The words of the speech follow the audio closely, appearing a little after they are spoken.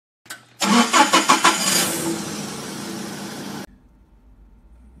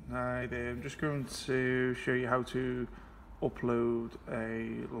Hi there, I'm just going to show you how to upload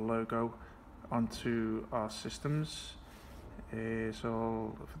a logo onto our systems.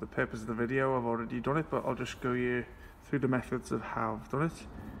 So for the purpose of the video I've already done it, but I'll just go you through the methods of how I've done it.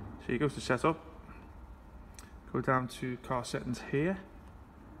 So you go to setup, go down to car settings here,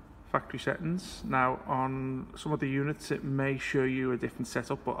 factory settings. Now on some of the units it may show you a different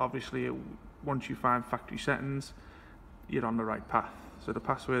setup, but obviously once you find factory settings you're on the right path. So the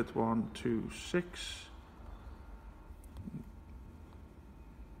password's 126.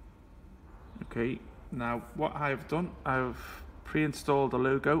 Okay, now what I've done, I've pre-installed a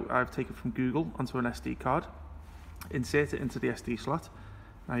logo I've taken from Google onto an SD card, insert it into the SD slot.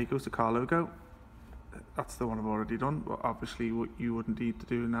 Now you go to car logo, that's the one I've already done, but obviously what you wouldn't need to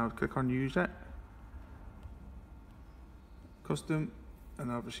do now, click on use it, custom,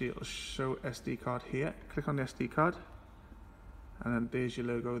 and obviously it'll show SD card here. Click on the SD card, and then there's your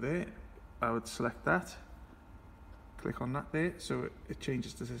logo there. I would select that, click on that there, so it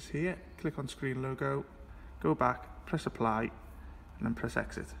changes to this here. Click on screen logo, go back, press apply, and then press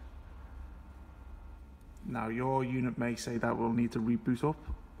exit. Now your unit may say that will need to reboot up.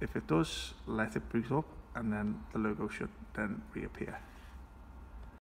 If it does, let it boot up, and then the logo should then reappear.